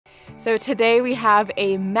So today we have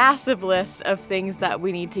a massive list of things that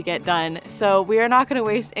we need to get done. So we are not gonna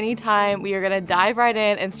waste any time. We are gonna dive right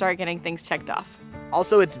in and start getting things checked off.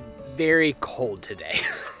 Also, it's very cold today.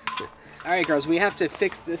 All right, girls, we have to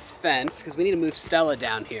fix this fence because we need to move Stella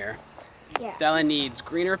down here. Yeah. Stella needs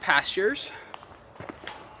greener pastures,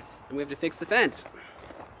 and we have to fix the fence.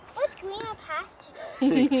 What's greener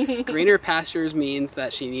pastures? Greener pastures means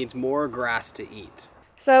that she needs more grass to eat.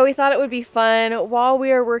 So we thought it would be fun while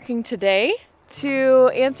we are working today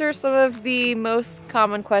to answer some of the most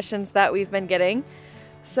common questions that we've been getting.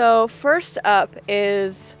 So first up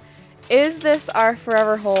is this our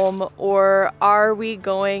forever home, or are we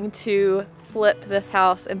going to flip this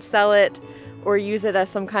house and sell it or use it as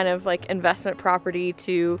some kind of like investment property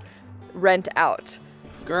to rent out?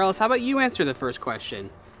 Girls, how about you answer the first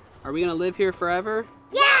question? Are we gonna live here forever?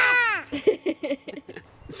 Yeah!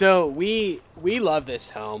 So we love this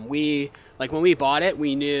home. Like when we bought it,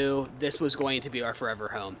 we knew this was going to be our forever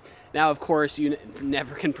home. Now, of course, you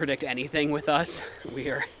never can predict anything with us. We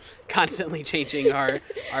are constantly changing our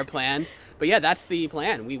plans. But yeah, that's the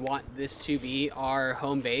plan. We want this to be our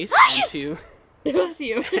home base and to Bless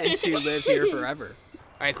you. and to live here forever.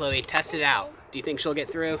 All right, Chloe, test it out. Do you think she'll get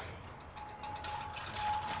through?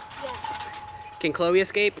 Yes. Can Chloe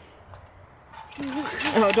escape?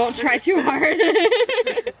 Oh, don't try too hard.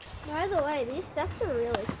 By the way, these steps are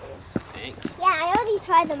really cool. Thanks. Yeah, I already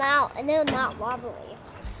tried them out and they're not wobbly.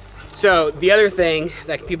 So the other thing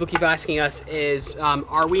that people keep asking us is,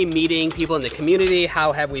 are we meeting people in the community?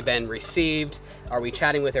 How have we been received? Are we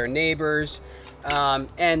chatting with our neighbors?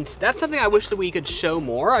 And that's something I wish that we could show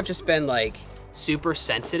more. I've just been like super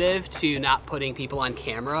sensitive to not putting people on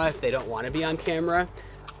camera if they don't want to be on camera.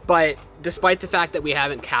 But despite the fact that we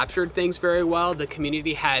haven't captured things very well, the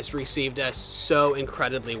community has received us so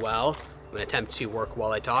incredibly well. I'm gonna attempt to work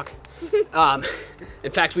while I talk.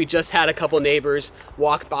 In fact, we just had a couple neighbors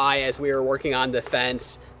walk by as we were working on the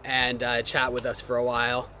fence and chat with us for a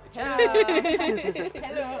while.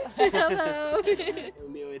 Hello. Hello. Il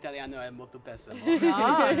mio italiano è molto pessimo.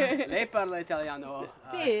 No. Lei parla italiano?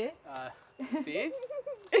 Sì. Sì?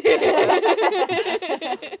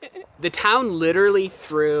 The town literally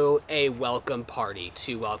threw a welcome party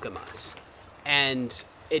to welcome us, and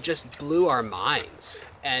it just blew our minds.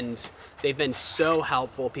 And they've been so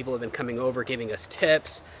helpful. People have been coming over, giving us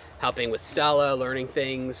tips, helping with Stella, learning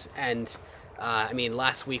things. And I mean,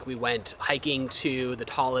 last week we went hiking to the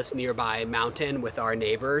tallest nearby mountain with our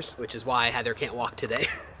neighbors, which is why Heather can't walk today.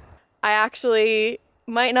 I actually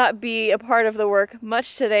might not be a part of the work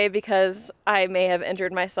much today because I may have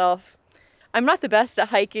injured myself. I'm not the best at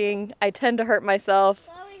hiking. I tend to hurt myself.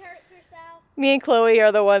 Chloe hurts herself. Me and Chloe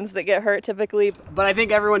are the ones that get hurt typically. But I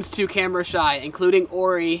think everyone's too camera shy, including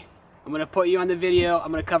Ori. I'm gonna put you on the video.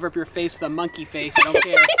 I'm gonna cover up your face with a monkey face. I don't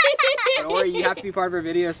care. But Ori, you have to be part of our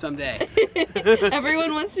video someday.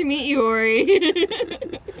 Everyone wants to meet you,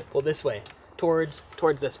 Ori. Pull this way, towards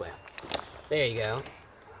this way. There you go.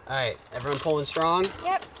 All right, everyone pulling strong?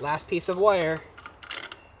 Yep. Last piece of wire.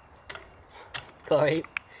 Chloe,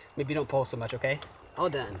 maybe don't pull so much, okay? All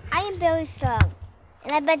done. I am very strong.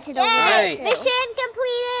 And I've been to the Right. too. Mission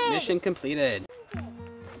completed! Mission completed.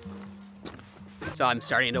 So I'm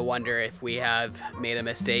starting to wonder if we have made a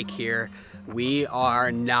mistake here. We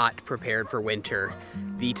are not prepared for winter.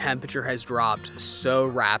 The temperature has dropped so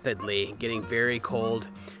rapidly, getting very cold,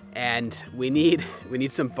 and we need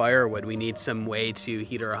some firewood. We need some way to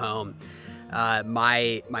heat our home.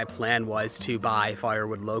 My plan was to buy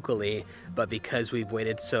firewood locally, but because we've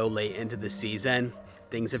waited so late into the season,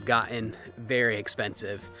 things have gotten very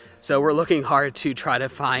expensive. So we're looking hard to try to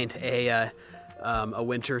find a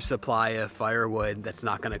winter supply of firewood that's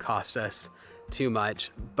not going to cost us too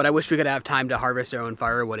much. But I wish we could have time to harvest our own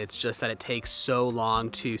firewood. It's just that it takes so long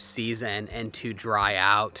to season and to dry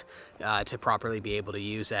out to properly be able to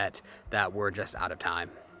use it that we're just out of time.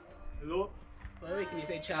 Hello. Chloe, can you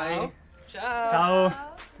say ciao? Ciao.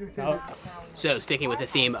 Ciao. So sticking with the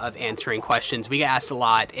theme of answering questions, we get asked a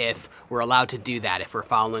lot if we're allowed to do that, if we're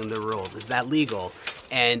following the rules. Is that legal?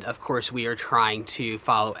 And of course, we are trying to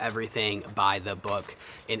follow everything by the book.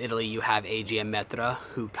 In Italy, you have a Geometra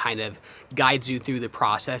who kind of guides you through the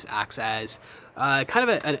process, acts as kind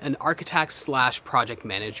of an architect slash project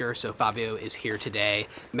manager. So Fabio is here today,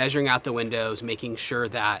 measuring out the windows, making sure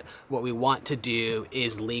that what we want to do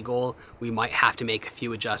is legal. We might have to make a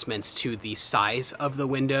few adjustments to the size of the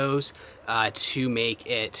windows to make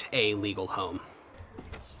it a legal home.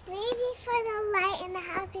 Maybe for the light in the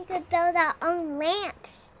house, we could build our own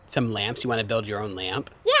lamps. Some lamps? You want to build your own lamp?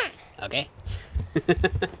 Yeah. Okay.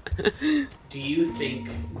 Do you think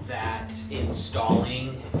that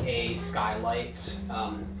installing a skylight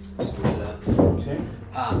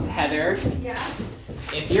Heather, Yeah.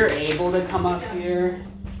 if you're able to come up here,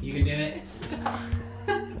 you can do it. Stop.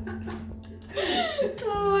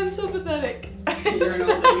 Oh, I'm so pathetic. You're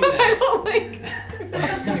an old lady now.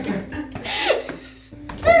 I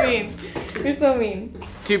don't like. Mean. You're so mean.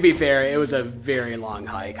 To be fair, it was a very long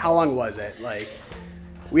hike. How long was it? Like,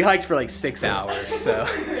 we hiked for like 6 hours, so.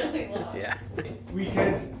 Really long. Yeah. We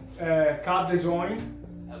can cut the joint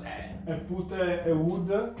Okay. and put a wood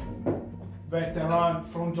that run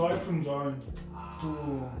from joint to.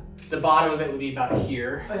 The bottom of it would be about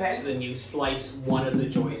here. Okay. So then you slice one of the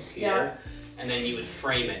joists here, Yeah. and then you would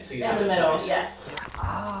frame it so you In have the a middle, joist. yes.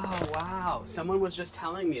 Oh, wow. Someone was just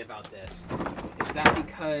telling me about this. Is that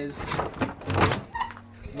because...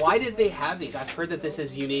 Why did they have these? I've heard that this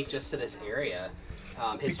is unique just to this area.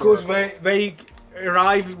 Because they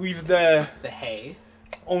arrive with the hay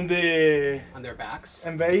on their backs.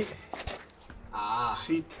 and they Ah,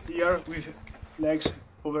 sit here with legs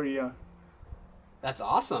over here. that's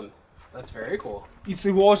awesome. That's very cool. It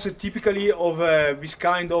was typically of this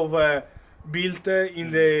kind of built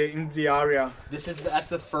in the area. That's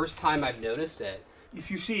the first time I've noticed it. If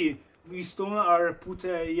you see, these stones are put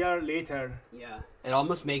a year later. Yeah. It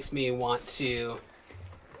almost makes me want to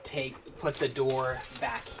put the door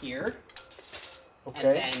back here. Okay.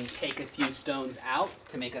 And then take a few stones out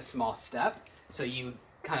to make a small step, so you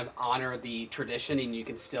kind of honor the tradition and you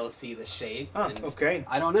can still see the shape. Ah, and okay.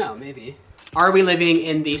 I don't know, maybe. Are we living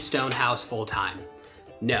in the stone house full time?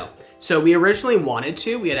 No. So we originally wanted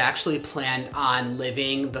to. We had actually planned on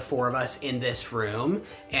living, the four of us, in this room,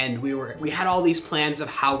 and we had all these plans of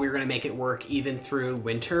how we were going to make it work even through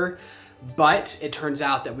winter. But it turns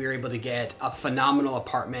out that we were able to get a phenomenal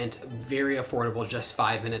apartment, very affordable, just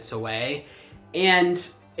 5 minutes away. And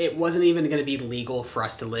it wasn't even going to be legal for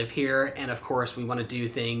us to live here. And of course, we want to do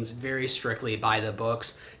things very strictly by the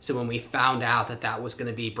books. So when we found out that that was going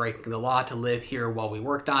to be breaking the law to live here while we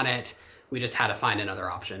worked on it, we just had to find another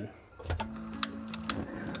option.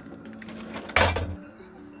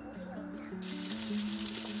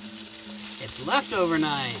 It's leftover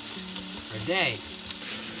night, or day.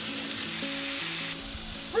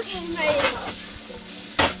 Okay, I'm ready to go.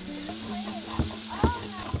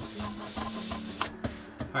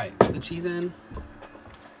 All right, put the cheese in.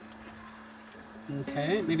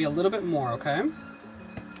 Okay, maybe a little bit more, okay?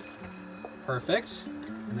 Perfect.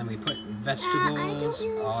 And then we put vegetables.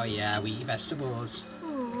 Oh yeah, we eat vegetables.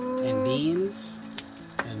 And beans.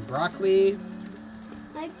 And broccoli.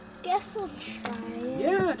 I guess I'll try it.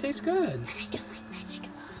 Yeah, it tastes good. But I don't like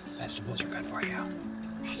vegetables. Vegetables are good for you.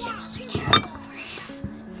 Vegetables are terrible.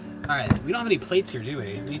 All right, we don't have any plates here, do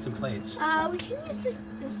we? We need some plates. We can use this is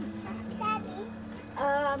Daddy. We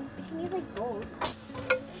can use like bowls.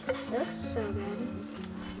 It looks so good.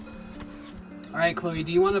 All right, Chloe,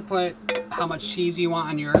 do you want to put how much cheese you want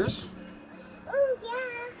on yours? Oh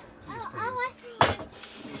yeah. Yes, I'll wash please. my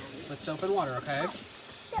hands. With soap and water, okay?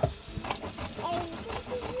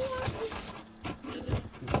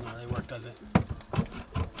 Doesn't really work, does it?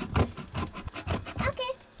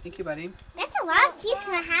 Okay. Thank you, buddy. That's a lot of cheese.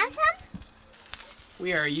 Can I have some?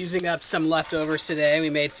 We are using up some leftovers today. We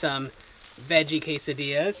made some veggie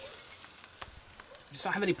quesadillas. We just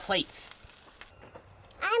don't have any plates.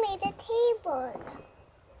 I made a table.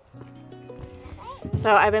 So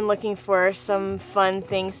I've been looking for some fun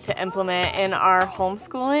things to implement in our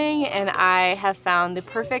homeschooling, and I have found the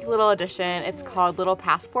perfect little addition. It's called Little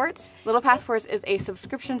Passports. Little Passports is a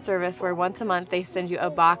subscription service where once a month they send you a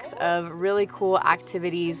box of really cool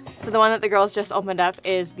activities. So the one that the girls just opened up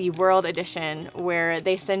is the World Edition, where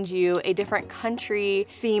they send you a different country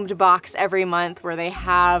themed box every month where they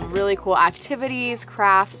have really cool activities,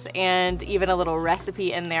 crafts, and even a little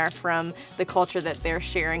recipe in there from the culture that they're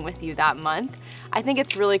sharing with you that month. I think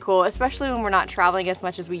it's really cool, especially when we're not traveling as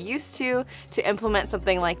much as we used to implement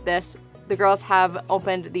something like this. The girls have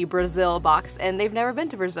opened the Brazil box and they've never been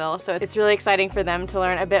to Brazil, so it's really exciting for them to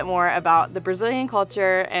learn a bit more about the Brazilian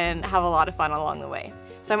culture and have a lot of fun along the way.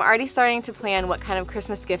 So I'm already starting to plan what kind of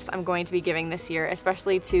Christmas gifts I'm going to be giving this year,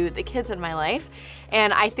 especially to the kids in my life.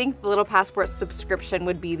 And I think the Little Passport subscription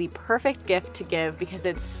would be the perfect gift to give because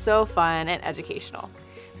it's so fun and educational.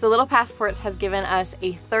 So Little Passports has given us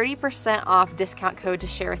a 30% off discount code to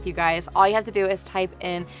share with you guys. All you have to do is type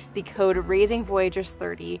in the code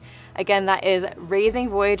RAISINGVoyagers30. Again, that is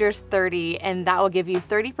RAISINGVoyagers30, and that will give you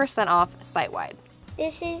 30% off site-wide.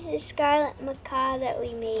 This is the Scarlet Macaw that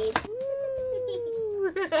we made.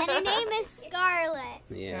 And her name is Scarlet.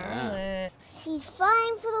 Yeah. She's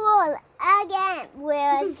flying for the wall again.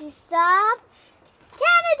 Where she stop?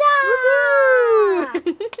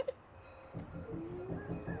 Canada!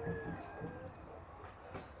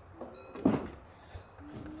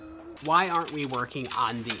 why aren't we working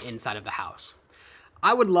on the inside of the house?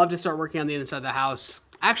 I would love to start working on the inside of the house.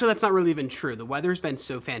 Actually, that's not really even true. The weather's been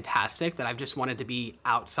so fantastic that I've just wanted to be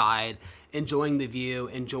outside, enjoying the view,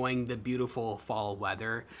 enjoying the beautiful fall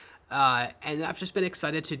weather. And I've just been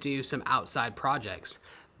excited to do some outside projects.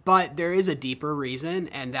 But there is a deeper reason,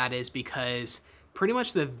 and that is because pretty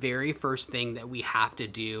much the very first thing that we have to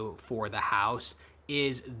do for the house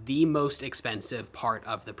is the most expensive part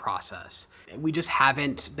of the process. We just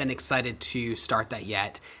haven't been excited to start that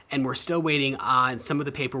yet, and we're still waiting on some of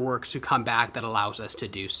the paperwork to come back that allows us to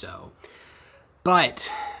do so.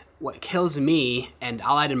 But what kills me, and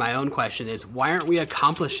I'll add in my own question, is why aren't we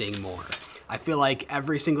accomplishing more? I feel like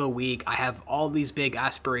every single week I have all these big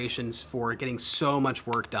aspirations for getting so much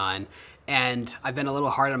work done, and I've been a little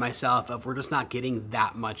hard on myself of we're just not getting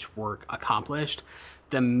that much work accomplished.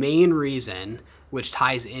 The main reason, which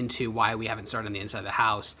ties into why we haven't started on the inside of the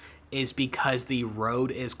house, is because the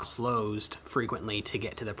road is closed frequently to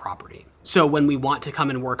get to the property. So when we want to come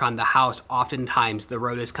and work on the house, oftentimes the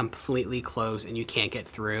road is completely closed and you can't get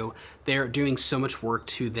through. They're doing so much work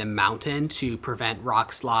to the mountain to prevent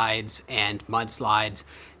rock slides and mudslides,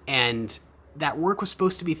 and that work was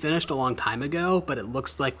supposed to be finished a long time ago, but it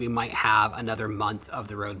looks like we might have another month of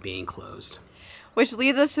the road being closed. Which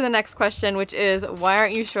leads us to the next question, which is, why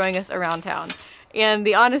aren't you showing us around town? And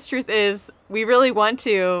the honest truth is, we really want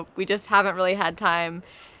to, we just haven't really had time.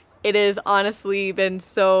 It has honestly been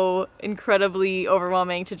so incredibly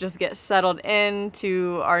overwhelming to just get settled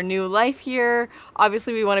into our new life here.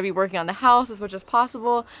 Obviously, we want to be working on the house as much as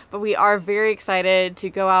possible, but we are very excited to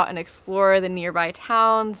go out and explore the nearby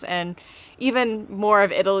towns and even more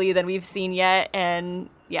of Italy than we've seen yet. And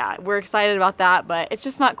yeah, we're excited about that, but it's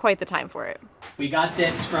just not quite the time for it. We got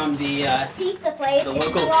this from the Pizza place. the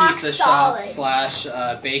local pizza shop slash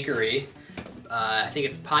bakery. I think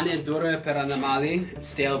it's pane duro per animali. It's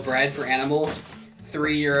stale bread for animals.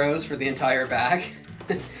 €3 for the entire bag.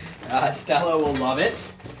 Stella will love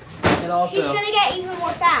it. And also, she's gonna get even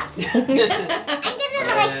more fat. I'm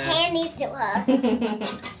gonna like hand these to her.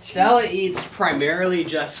 Stella eats primarily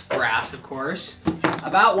just grass, of course.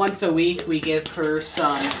 About once a week, we give her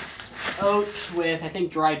some oats with, I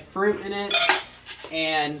think, dried fruit in it,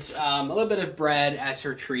 and a little bit of bread as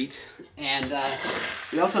her treat. And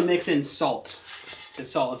we also mix in salt,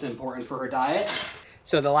 because salt is important for her diet.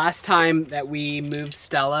 So the last time that we moved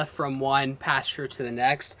Stella from one pasture to the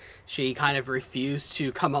next, she kind of refused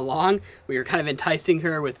to come along. We were kind of enticing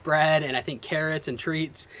her with bread and I think carrots and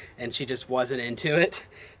treats, and she just wasn't into it.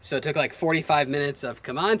 So it took like 45 minutes of,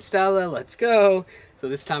 come on Stella, let's go. So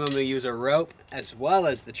this time I'm gonna use a rope as well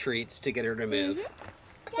as the treats to get her to move.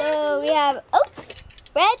 So we have oats,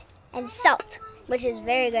 bread, and salt, which is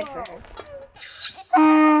very good for her.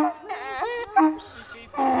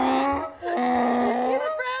 See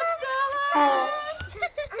the bread, Stella?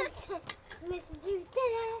 Listen to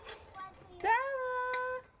Stella. Stella!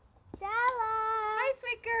 Stella. Hi,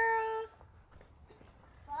 sweet girl.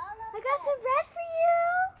 I got some bread for you.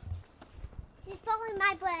 She's following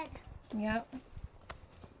my bread. Yep.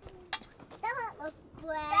 Stella, look,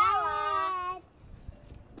 bread.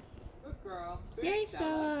 Good girl. Yay,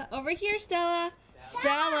 Stella. Over here, Stella.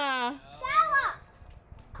 Stella. Stella.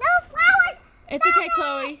 No flowers. It's okay,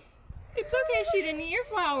 Chloe. It's okay. She didn't eat your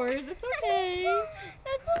flowers. It's okay.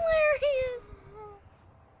 That's hilarious.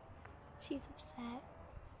 She's upset.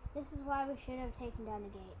 This is why we should have taken down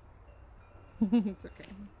the gate. It's okay.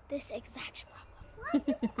 This exact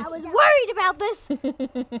problem. I was worried about this.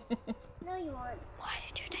 No, you weren't. Why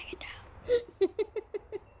did you take it down?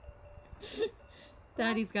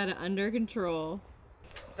 Daddy's got it under control.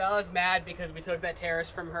 Stella's mad because we took that terrace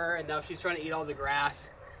from her and now she's trying to eat all the grass.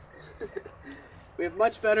 We have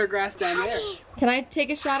much better grass down there. Can I take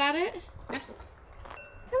a shot at it? Yeah.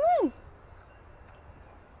 Come on.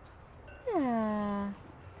 Yeah.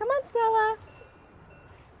 Come on, Stella.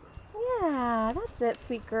 Yeah, that's it,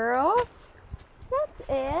 sweet girl. That's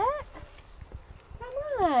it.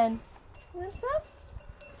 Come on. Want some?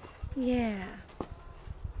 Yeah.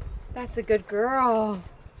 That's a good girl.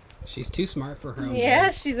 She's too smart for her own Yeah,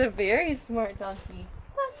 good. she's a very smart donkey.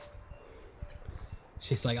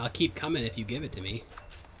 She's like, I'll keep coming if you give it to me.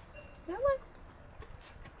 Come on.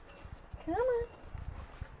 Come on.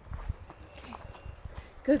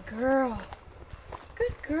 Good girl.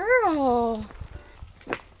 Good girl.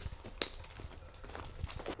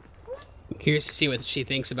 I'm curious to see what she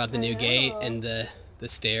thinks about the new gate and the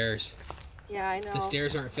stairs. Yeah, I know. The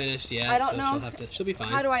stairs aren't finished yet, I don't so know. she'll be fine.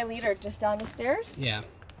 How do I lead her? Just down the stairs? Yeah.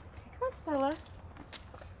 Come on, Stella.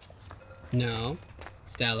 No.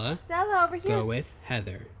 Stella, Stella, over here. go with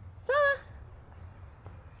Heather. Stella.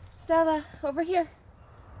 Stella, over here.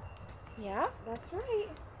 Yeah, that's right.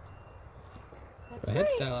 That's Go ahead,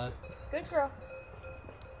 right. Stella. Good girl.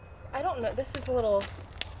 I don't know. This is a little.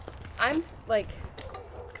 I'm like.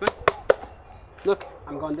 Come on. Look,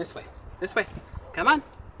 I'm going this way. This way. Come on.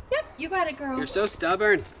 Yep, you got it, girl. You're so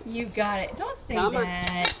stubborn. You got it. Don't say Come on.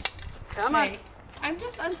 that. Come on. Okay. I'm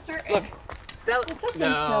just uncertain. Look, Stella. It's okay,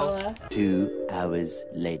 No. Stella. 2 hours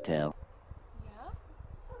later. Yeah.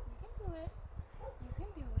 You can do it. You can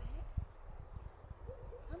do it.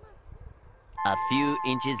 Come on. A few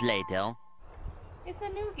inches later. It's a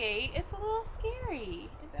new gate. It's a little scary.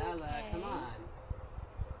 It's Stella, okay. come on.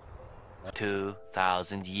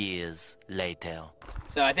 2,000 years later.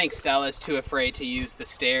 So I think Stella's too afraid to use the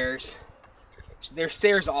stairs. There's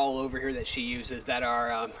stairs all over here that she uses that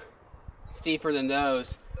are steeper than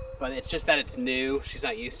those, but it's just that it's new. She's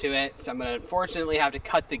not used to it. So I'm gonna unfortunately have to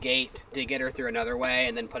cut the gate to get her through another way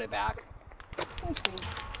and then put it back.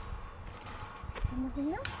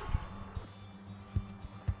 Anything else?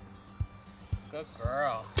 Good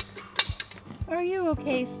girl. Are you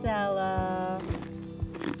okay, Stella?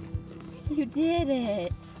 You did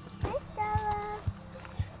it. Hi, Stella.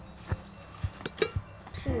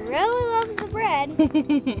 She really loves the bread. I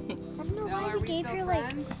don't know Stella, why are we we gave still her like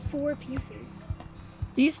friends? 4 pieces.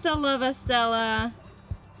 Do you still love us, Stella?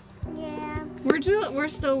 Yeah. We're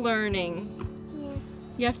still learning. Yeah.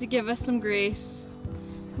 You have to give us some grace.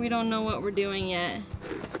 We don't know what we're doing yet.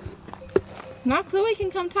 Now Chloe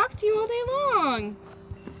can come talk to you all day long.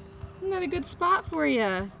 Isn't that a good spot for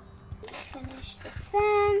you? Finish the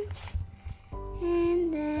fence.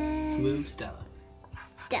 And then Move Stella.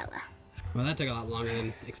 Stella. Well, that took a lot longer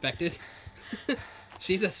than expected.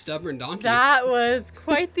 She's a stubborn donkey. That was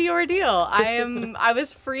quite the ordeal. I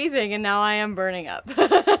was freezing and now I am burning up.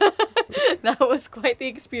 That was quite the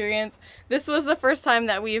experience. This was the first time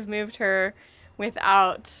that we've moved her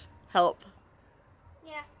without help.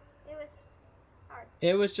 Yeah, it was hard.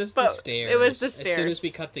 It was just the But stairs. it was the As soon as stairs. we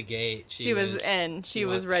cut the gate, She was in. She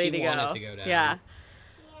was wa- ready she to wanted go. to go down. Yeah.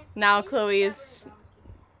 Now Chloe's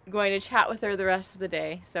going to chat with her the rest of the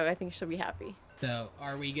day, so I think she'll be happy. So,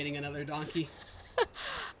 are we getting another donkey?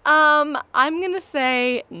 I'm gonna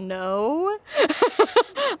say no.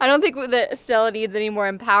 I don't think that Stella needs any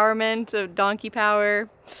more empowerment of donkey power.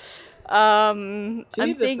 I'm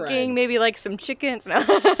needs a thinking friend. maybe like some chickens. No.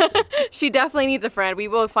 She definitely needs a friend. We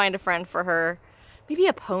will find a friend for her. Maybe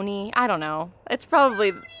a pony. I don't know. It's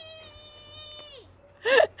probably.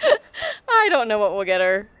 I don't know what we'll get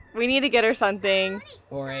her. We need to get her something.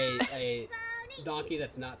 Or a donkey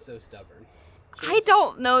that's not so stubborn? I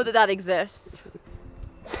don't know that that exists.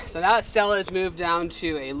 So now that Stella has moved down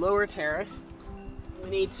to a lower terrace, we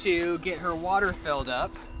need to get her water filled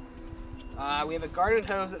up. We have a garden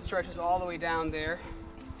hose that stretches all the way down there.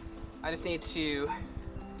 I just need to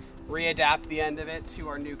readapt the end of it to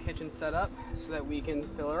our new kitchen setup so that we can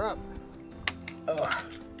fill her up.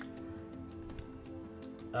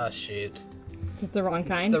 Oh shoot. Is it the wrong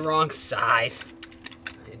kind? It's the wrong size.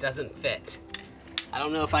 It doesn't fit. I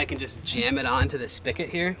don't know if I can just jam it onto the spigot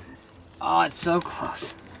here. Oh, it's so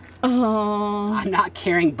close. Oh. I'm not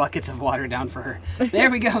carrying buckets of water down for her. There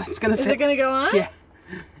we go. It's gonna fit. Is it gonna go on? Yeah.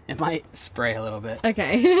 It might spray a little bit.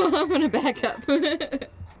 Okay, I'm gonna back up.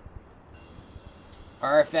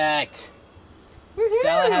 Perfect.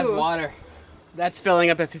 Stella has water. That's filling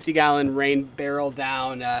up a 50-gallon rain barrel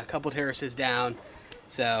down, a couple terraces down.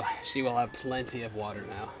 So she will have plenty of water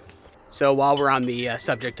now. So while we're on the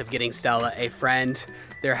subject of getting Stella a friend,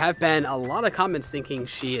 there have been a lot of comments thinking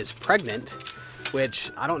she is pregnant,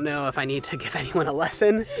 which I don't know if I need to give anyone a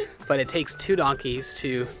lesson, but it takes 2 donkeys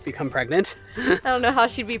to become pregnant. I don't know how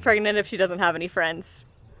she'd be pregnant if she doesn't have any friends.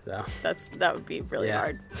 So That would be really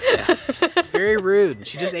hard. Yeah. It's very rude.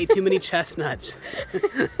 She just ate too many chestnuts.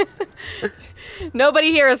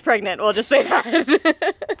 Nobody here is pregnant. We'll just say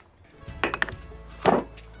that.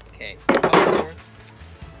 Okay. One more.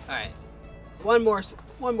 All right.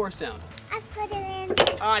 One more stone. I put it in.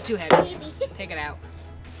 Ah, too heavy. Baby. Take it out.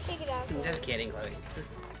 Take it out. I'm just kidding, Chloe.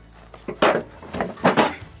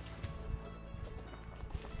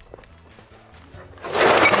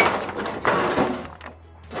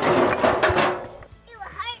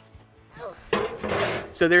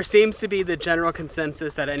 So there seems to be the general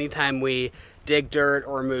consensus that anytime we dig dirt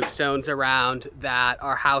or move stones around, that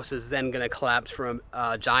our house is then going to collapse from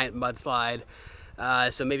a giant mudslide.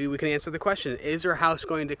 So maybe we can answer the question, is your house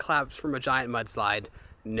going to collapse from a giant mudslide?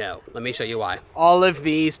 No. Let me show you why. All of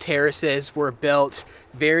these terraces were built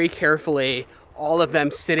very carefully, all of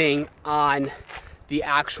them sitting on the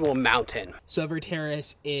actual mountain. So every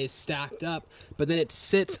terrace is stacked up, but then it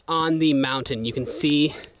sits on the mountain. You can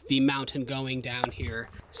see the mountain going down here.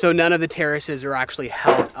 So none of the terraces are actually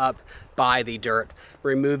held up by the dirt.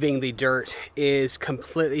 Removing the dirt is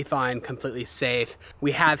completely fine, completely safe.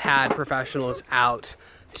 We have had professionals out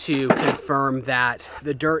to confirm that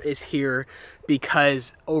the dirt is here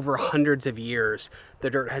because over hundreds of years, the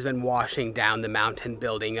dirt has been washing down the mountain,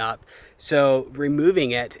 building up. So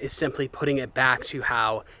removing it is simply putting it back to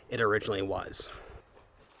how it originally was.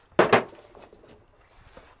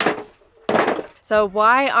 So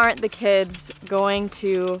why aren't the kids going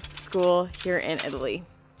to school here in Italy?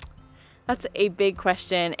 That's a big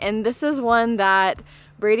question, and this is one that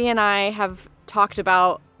Brady and I have talked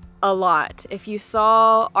about a lot. If you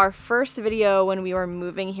saw our first video when we were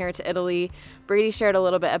moving here to Italy, Brady shared a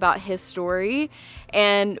little bit about his story,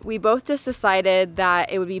 and we both just decided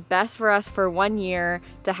that it would be best for us for 1 year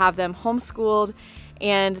to have them homeschooled,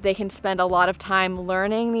 and they can spend a lot of time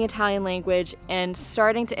learning the Italian language and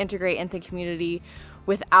starting to integrate into the community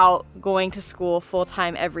without going to school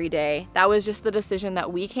full-time every day. That was just the decision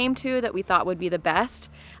that we came to, that we thought would be the best.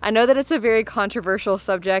 I know that it's a very controversial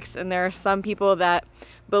subject, and there are some people that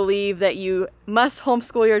believe that you must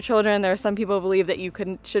homeschool your children. There are some people who believe that you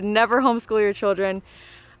should never homeschool your children.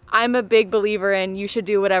 I'm a big believer in you should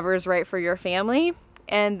do whatever is right for your family.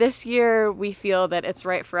 And this year we feel that it's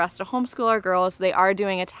right for us to homeschool our girls. They are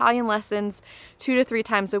doing Italian lessons 2 to 3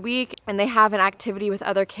 times a week, and they have an activity with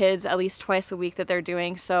other kids at least twice a week that they're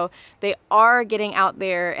doing. So they are getting out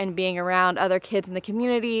there and being around other kids in the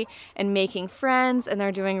community and making friends, and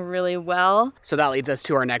they're doing really well. So that leads us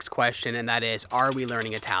to our next question, and that is, are we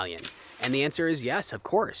learning Italian? And the answer is yes, of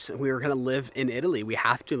course. We were going to live in Italy. We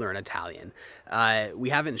have to learn Italian. We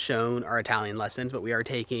haven't shown our Italian lessons, but we are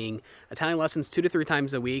taking Italian lessons 2 to 3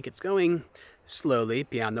 times a week. It's going slowly,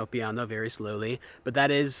 piano, piano, very slowly, but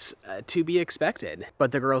that is to be expected.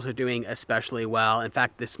 But the girls are doing especially well. In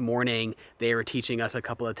fact, this morning, they were teaching us a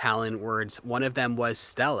couple of Italian words. One of them was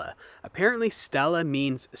Stella. Apparently, Stella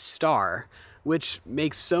means star, which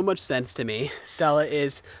makes so much sense to me. Stella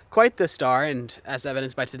is quite the star, and as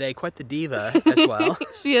evidenced by today, quite the diva as well.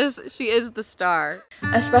 She is the star.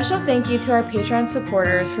 A special thank you to our Patreon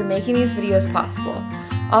supporters for making these videos possible.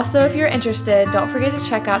 Also, if you're interested, don't forget to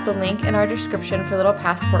check out the link in our description for little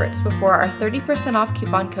passports before our 30% off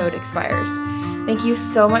coupon code expires. Thank you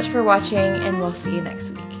so much for watching, and we'll see you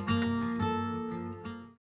next week.